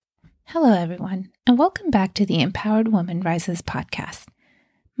Hello, everyone, and welcome back to the Empowered Woman Rises podcast.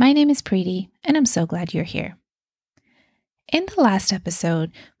 My name is Preeti, and I'm so glad you're here. In the last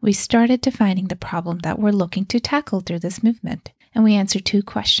episode, we started defining the problem that we're looking to tackle through this movement, and we answered two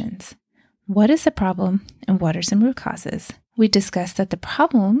questions. What is the problem, and what are some root causes? We discussed that the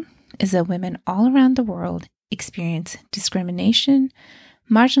problem is that women all around the world experience discrimination,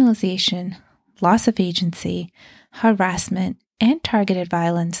 marginalization, loss of agency, harassment, and targeted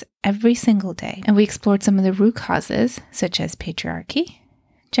violence every single day. And we explored some of the root causes, such as patriarchy,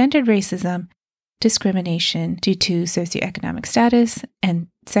 gendered racism, discrimination due to socioeconomic status, and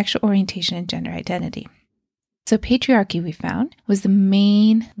sexual orientation and gender identity. So patriarchy, we found, was the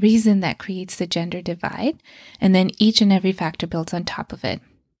main reason that creates the gender divide, and then each and every factor builds on top of it.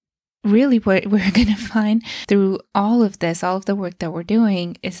 Really, what we're going to find through all of this, all of the work that we're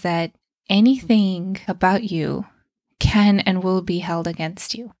doing, is that anything about you can and will be held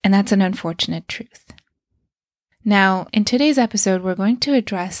against you. And that's an unfortunate truth. Now, in today's episode, we're going to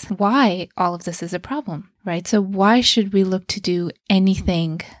address why all of this is a problem, right? So why should we look to do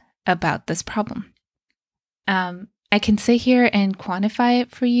anything about this problem? I can sit here and quantify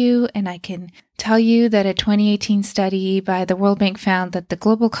it for you, and I can tell you that a 2018 study by the World Bank found that the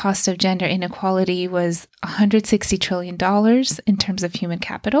global cost of gender inequality was $160 trillion in terms of human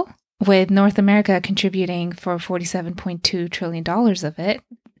capital, with North America contributing for $47.2 trillion of it.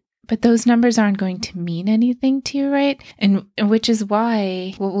 But those numbers aren't going to mean anything to you, right? And which is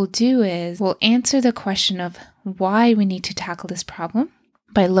why what we'll do is we'll answer the question of why we need to tackle this problem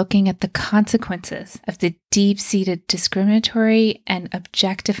by looking at the consequences of the deep-seated discriminatory and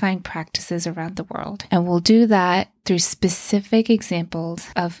objectifying practices around the world. And we'll do that through specific examples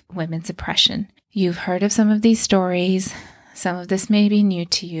of women's oppression. You've heard of some of these stories. Some of this may be new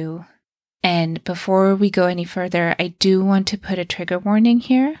to you. And before we go any further, I do want to put a trigger warning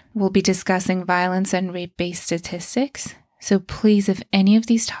here. We'll be discussing violence and rape-based statistics. So please, if any of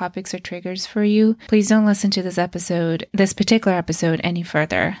these topics are triggers for you, please don't listen to this particular episode any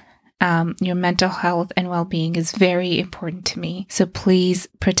further. Your mental health and well-being is very important to me. So please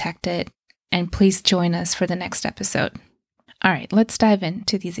protect it. And please join us for the next episode. All right, let's dive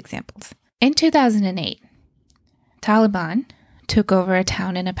into these examples. In 2008, Taliban took over a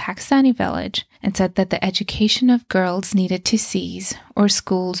town in a Pakistani village and said that the education of girls needed to cease or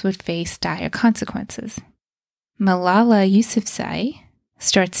schools would face dire consequences. Malala Yousafzai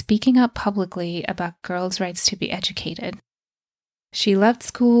starts speaking up publicly about girls' rights to be educated. She loved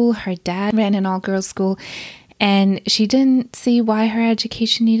school, her dad ran an all-girls school, and she didn't see why her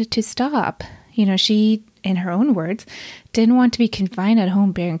education needed to stop. She, in her own words, didn't want to be confined at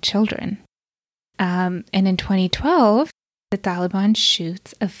home bearing children. And in 2012, the Taliban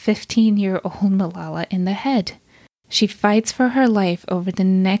shoots a 15-year-old Malala in the head. She fights for her life over the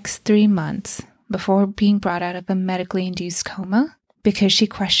next 3 months before being brought out of a medically induced coma because she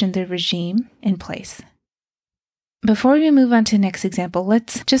questioned the regime in place. Before we move on to the next example,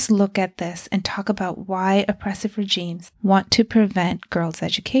 let's just look at this and talk about why oppressive regimes want to prevent girls'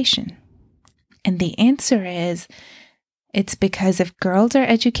 education. And the answer is, it's because if girls are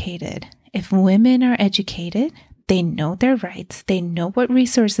educated, if women are educated, they know their rights, they know what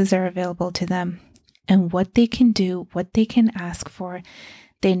resources are available to them, and what they can do, what they can ask for.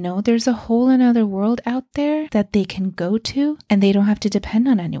 They know there's a whole another world out there that they can go to, and they don't have to depend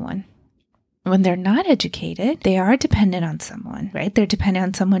on anyone. When they're not educated, they are dependent on someone, right? They're dependent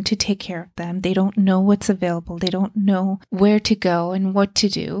on someone to take care of them. They don't know what's available. They don't know where to go and what to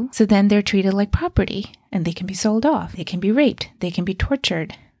do. So then they're treated like property, and they can be sold off. They can be raped. They can be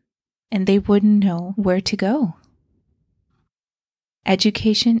tortured, and they wouldn't know where to go.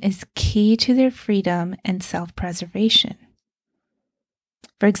 Education is key to their freedom and self-preservation.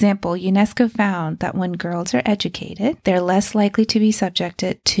 For example, UNESCO found that when girls are educated, they're less likely to be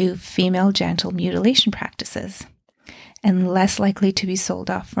subjected to female genital mutilation practices and less likely to be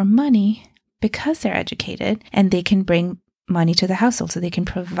sold off for money because they're educated and they can bring money to the household, so they can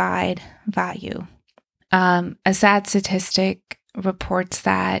provide value. A sad statistic reports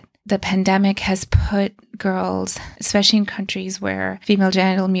that the pandemic has put girls, especially in countries where female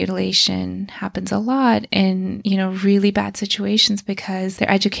genital mutilation happens a lot, in, really bad situations because their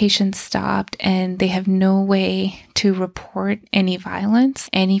education stopped and they have no way to report any violence,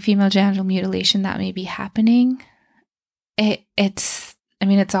 any female genital mutilation that may be happening. It's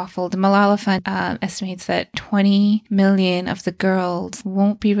awful. The Malala Fund estimates that 20 million of the girls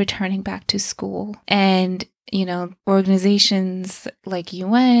won't be returning back to school. And organizations like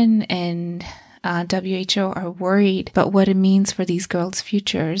UN and WHO are worried about what it means for these girls'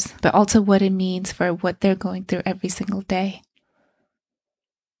 futures, but also what it means for what they're going through every single day.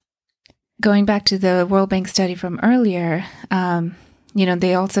 going back to the World Bank study from earlier,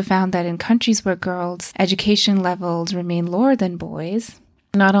 they also found that in countries where girls' education levels remain lower than boys,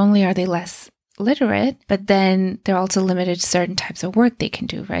 not only are they less literate, but then they're also limited to certain types of work they can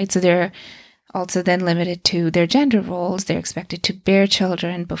do, right? So they're also then limited to their gender roles. They're expected to bear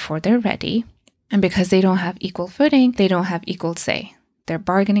children before they're ready. And because they don't have equal footing, they don't have equal say. Their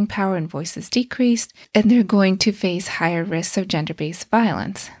bargaining power and voice is decreased, and they're going to face higher risks of gender-based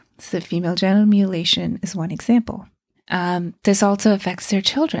violence. So female genital mutilation is one example. This also affects their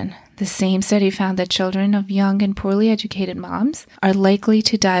children. The same study found that children of young and poorly educated moms are likely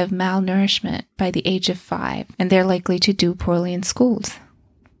to die of malnourishment by the age of 5, and they're likely to do poorly in schools.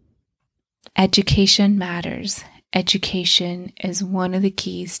 Education matters. Education is one of the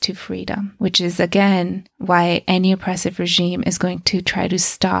keys to freedom, which is, again, why any oppressive regime is going to try to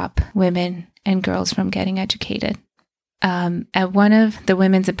stop women and girls from getting educated. At one of the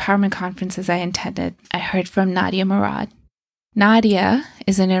women's empowerment conferences I attended, I heard from Nadia Murad. Nadia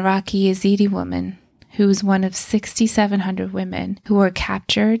is an Iraqi Yazidi woman who is one of 6,700 women who were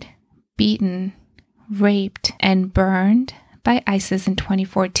captured, beaten, raped, and burned by ISIS in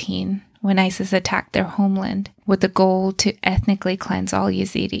 2014 when ISIS attacked their homeland with the goal to ethnically cleanse all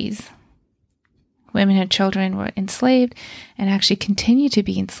Yazidis. Women and children were enslaved and actually continue to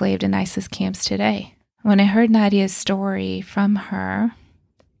be enslaved in ISIS camps today. When I heard Nadia's story from her,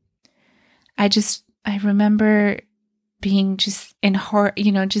 I remember being just in horror,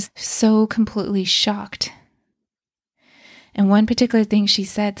 just so completely shocked. And one particular thing she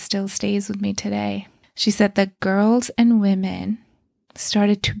said still stays with me today. She said that girls and women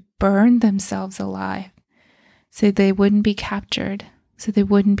started to burn themselves alive so they wouldn't be captured, so they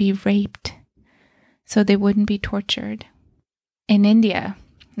wouldn't be raped, so they wouldn't be tortured. In India,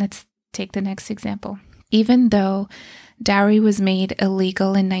 let's take the next example. Even though dowry was made illegal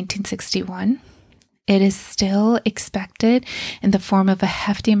in 1961, it is still expected in the form of a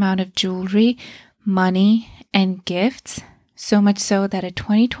hefty amount of jewelry, money, and gifts, so much so that a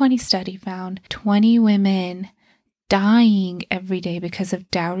 2020 study found 20 women dying every day because of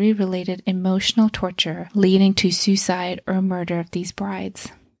dowry-related emotional torture leading to suicide or murder of these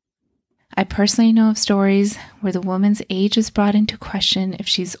brides. I personally know of stories where the woman's age is brought into question if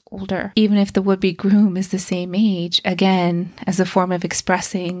she's older, even if the would-be groom is the same age, again, as a form of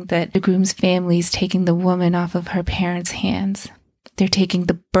expressing that the groom's family is taking the woman off of her parents' hands. They're taking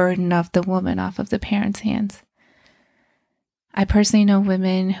the burden of the woman off of the parents' hands. I personally know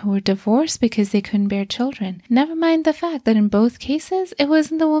women who were divorced because they couldn't bear children. Never mind the fact that in both cases, it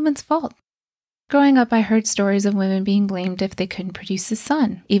wasn't the woman's fault. Growing up, I heard stories of women being blamed if they couldn't produce a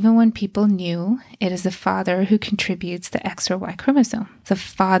son, even when people knew it is the father who contributes the X or Y chromosome. The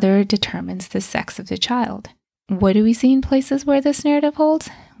father determines the sex of the child. What do we see in places where this narrative holds?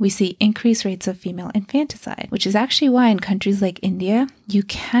 We see increased rates of female infanticide, which is actually why in countries like India, you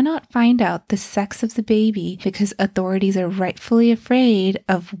cannot find out the sex of the baby because authorities are rightfully afraid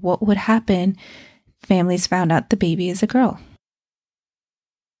of what would happen if families found out the baby is a girl.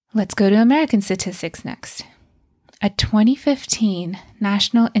 Let's go to American statistics next. A 2015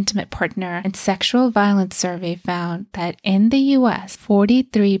 National Intimate Partner and Sexual Violence Survey found that in the U.S.,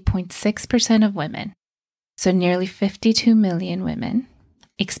 43.6% of women, so nearly 52 million women,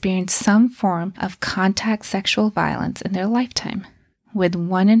 experienced some form of contact sexual violence in their lifetime, with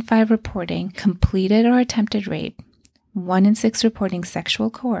 1 in 5 reporting completed or attempted rape, 1 in 6 reporting sexual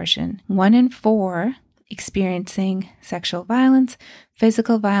coercion, 1 in 4 experiencing sexual violence,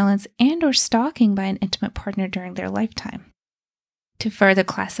 physical violence, and or stalking by an intimate partner during their lifetime. To further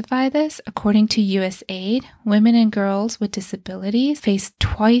classify this, according to USAID, women and girls with disabilities face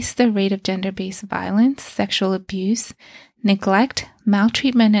twice the rate of gender-based violence, sexual abuse, neglect,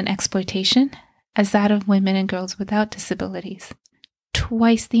 maltreatment, and exploitation as that of women and girls without disabilities.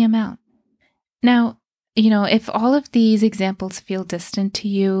 Twice the amount. Now, if all of these examples feel distant to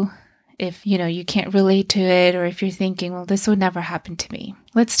you, if, you can't relate to it, or if you're thinking, well, this would never happen to me,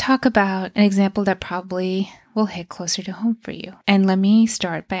 let's talk about an example that probably will hit closer to home for you. And let me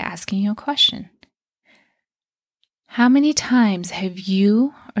start by asking you a question. How many times have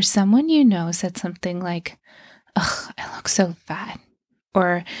you or someone you know said something like, "Ugh, I look so fat,"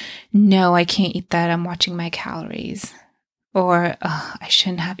 or "No, I can't eat that, I'm watching my calories," or "Ugh, I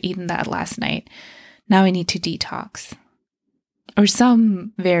shouldn't have eaten that last night, now I need to detox," or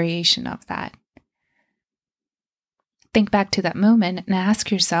some variation of that? Think back to that moment and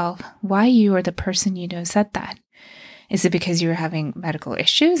ask yourself why you or the person you know said that. Is it because you're having medical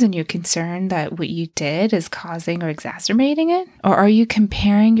issues and you're concerned that what you did is causing or exacerbating it? Or are you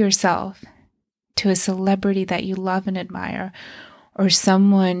comparing yourself to a celebrity that you love and admire, or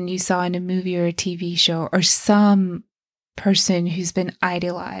someone you saw in a movie or a TV show, or some person who's been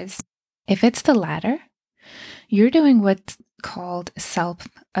idealized. If it's the latter, you're doing what's called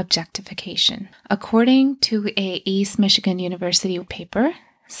self-objectification. According to a East Michigan University paper,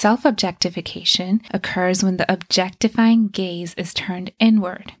 self-objectification occurs when the objectifying gaze is turned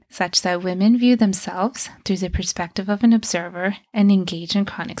inward, such that women view themselves through the perspective of an observer and engage in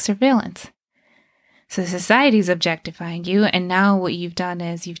chronic surveillance. So society's objectifying you, and now what you've done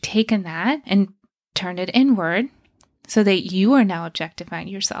is you've taken that and turned it inward so that you are now objectifying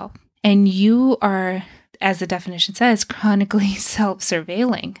yourself. And you are, as the definition says, chronically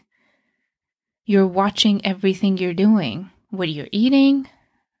self-surveilling. You're watching everything you're doing, what you're eating,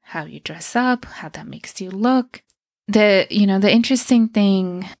 how you dress up, how that makes you look. The interesting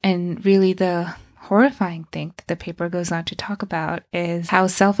thing, and really the horrifying thing that the paper goes on to talk about, is how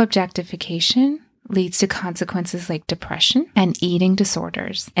self-objectification leads to consequences like depression and eating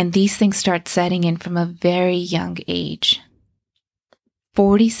disorders. And these things start setting in from a very young age.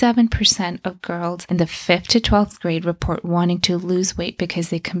 47% of girls in the 5th to 12th grade report wanting to lose weight because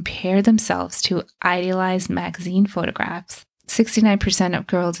they compare themselves to idealized magazine photographs. 69% of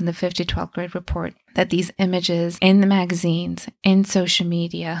girls in the 5th to 12th grade report that these images in the magazines, in social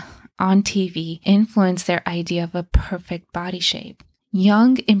media, on TV influence their idea of a perfect body shape.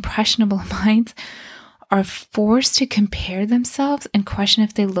 Young, impressionable minds are forced to compare themselves and question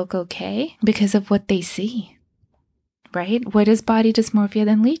if they look okay because of what they see. Right? What does body dysmorphia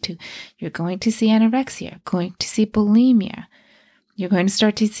then lead to? You're going to see anorexia, going to see bulimia. You're going to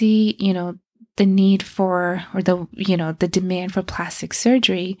start to see, the need for, or the demand for plastic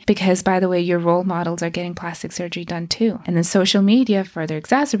surgery, because, by the way, your role models are getting plastic surgery done too. And then social media further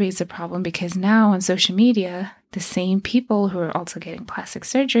exacerbates the problem, because now on social media, the same people who are also getting plastic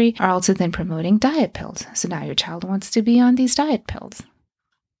surgery are also then promoting diet pills. So now your child wants to be on these diet pills.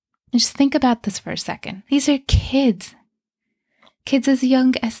 And just think about this for a second. These are kids. Kids as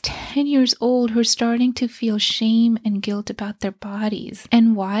young as 10 years old who are starting to feel shame and guilt about their bodies.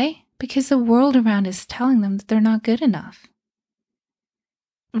 And why? Because the world around is telling them that they're not good enough.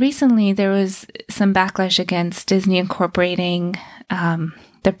 Recently, there was some backlash against Disney incorporating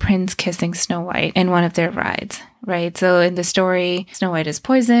the prince kissing Snow White in one of their rides, right? So in the story, Snow White is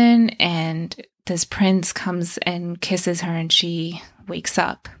poisoned, and this prince comes and kisses her, and she wakes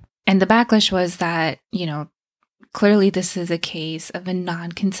up. And the backlash was that, clearly this is a case of a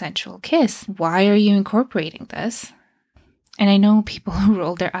non-consensual kiss. Why are you incorporating this? And I know people who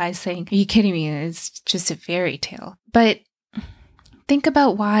roll their eyes saying, are you kidding me? It's just a fairy tale. But think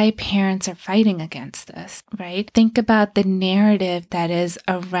about why parents are fighting against this, right? Think about the narrative that is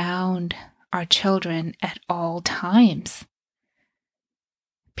around our children at all times.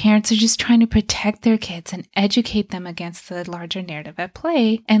 Parents are just trying to protect their kids and educate them against the larger narrative at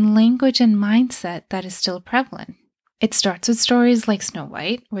play and language and mindset that is still prevalent. It starts with stories like Snow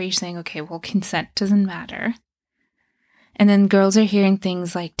White, where you're saying, okay, well, consent doesn't matter. And then girls are hearing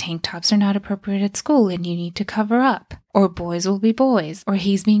things like tank tops are not appropriate at school and you need to cover up. Or boys will be boys. Or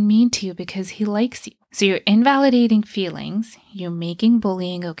he's being mean to you because he likes you. So you're invalidating feelings. You're making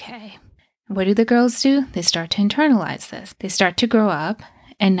bullying okay. What do the girls do? They start to internalize this. They start to grow up.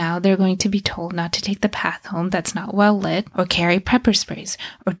 And now they're going to be told not to take the path home that's not well lit, or carry pepper sprays,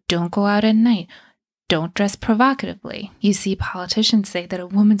 or don't go out at night, don't dress provocatively. You see politicians say that a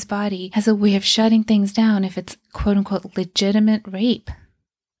woman's body has a way of shutting things down if it's quote unquote legitimate rape.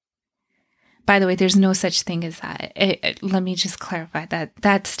 By the way, there's no such thing as that. Let me just clarify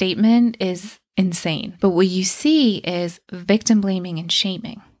that statement is insane. But what you see is victim blaming and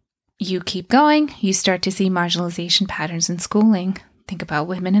shaming. You keep going, you start to see marginalization patterns in schooling. Think about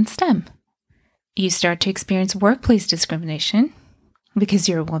women in STEM. You start to experience workplace discrimination because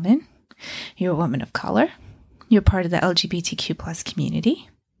you're a woman of color, you're part of the LGBTQ plus community.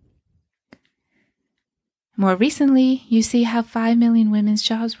 More recently, you see how 5 million women's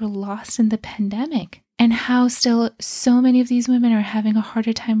jobs were lost in the pandemic, and how still so many of these women are having a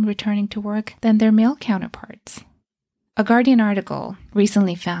harder time returning to work than their male counterparts. A Guardian article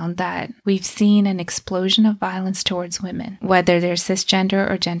recently found that we've seen an explosion of violence towards women, whether they're cisgender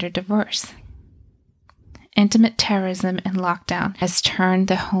or gender diverse. Intimate terrorism and lockdown has turned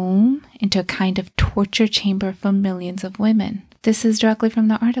the home into a kind of torture chamber for millions of women. This is directly from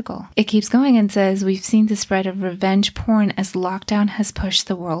the article. It keeps going and says, we've seen the spread of revenge porn as lockdown has pushed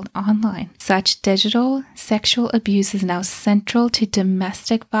the world online. Such digital sexual abuse is now central to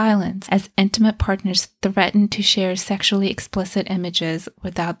domestic violence as intimate partners threaten to share sexually explicit images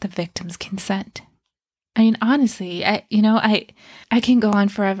without the victim's consent. I mean, honestly, I can go on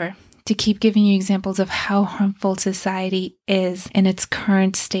forever to keep giving you examples of how harmful society is in its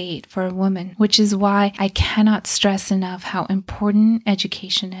current state for a woman, which is why I cannot stress enough how important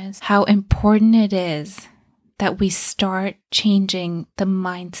education is, how important it is that we start changing the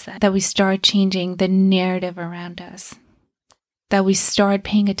mindset, that we start changing the narrative around us, that we start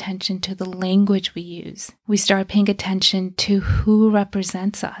paying attention to the language we use. We start paying attention to who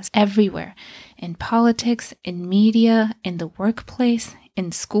represents us everywhere, in politics, in media, in the workplace, in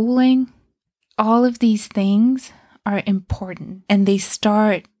schooling. All of these things are important, and they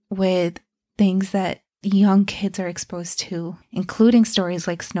start with things that young kids are exposed to, including stories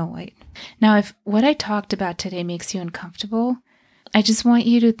like Snow White. Now, if what I talked about today makes you uncomfortable, I just want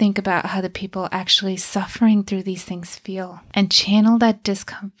you to think about how the people actually suffering through these things feel and channel that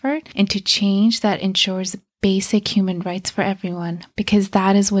discomfort into change that ensures basic human rights for everyone, because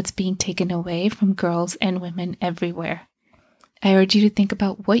that is what's being taken away from girls and women everywhere. I urge you to think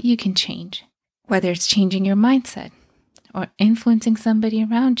about what you can change, whether it's changing your mindset, or influencing somebody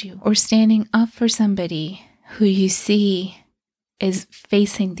around you, or standing up for somebody who you see is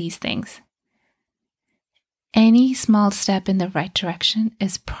facing these things. Any small step in the right direction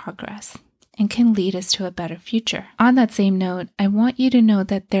is progress and can lead us to a better future. On that same note, I want you to know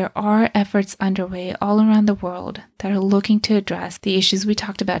that there are efforts underway all around the world that are looking to address the issues we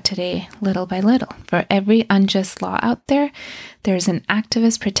talked about today little by little. For every unjust law out there, there's an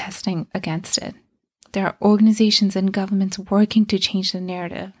activist protesting against it. There are organizations and governments working to change the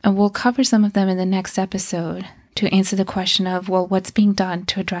narrative, and we'll cover some of them in the next episode to answer the question of, well, what's being done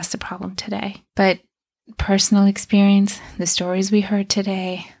to address the problem today? But personal experience, the stories we heard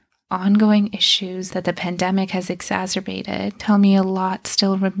today, ongoing issues that the pandemic has exacerbated tell me a lot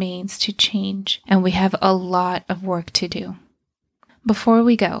still remains to change, and we have a lot of work to do. Before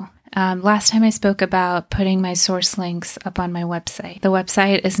we go, last time I spoke about putting my source links up on my website. The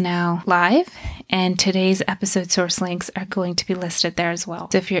website is now live, and today's episode source links are going to be listed there as well.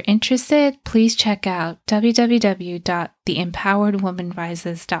 So if you're interested, please check out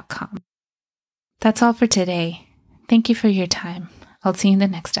www.theempoweredwomanrises.com. That's all for today. Thank you for your time. I'll see you in the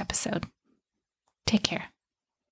next episode. Take care.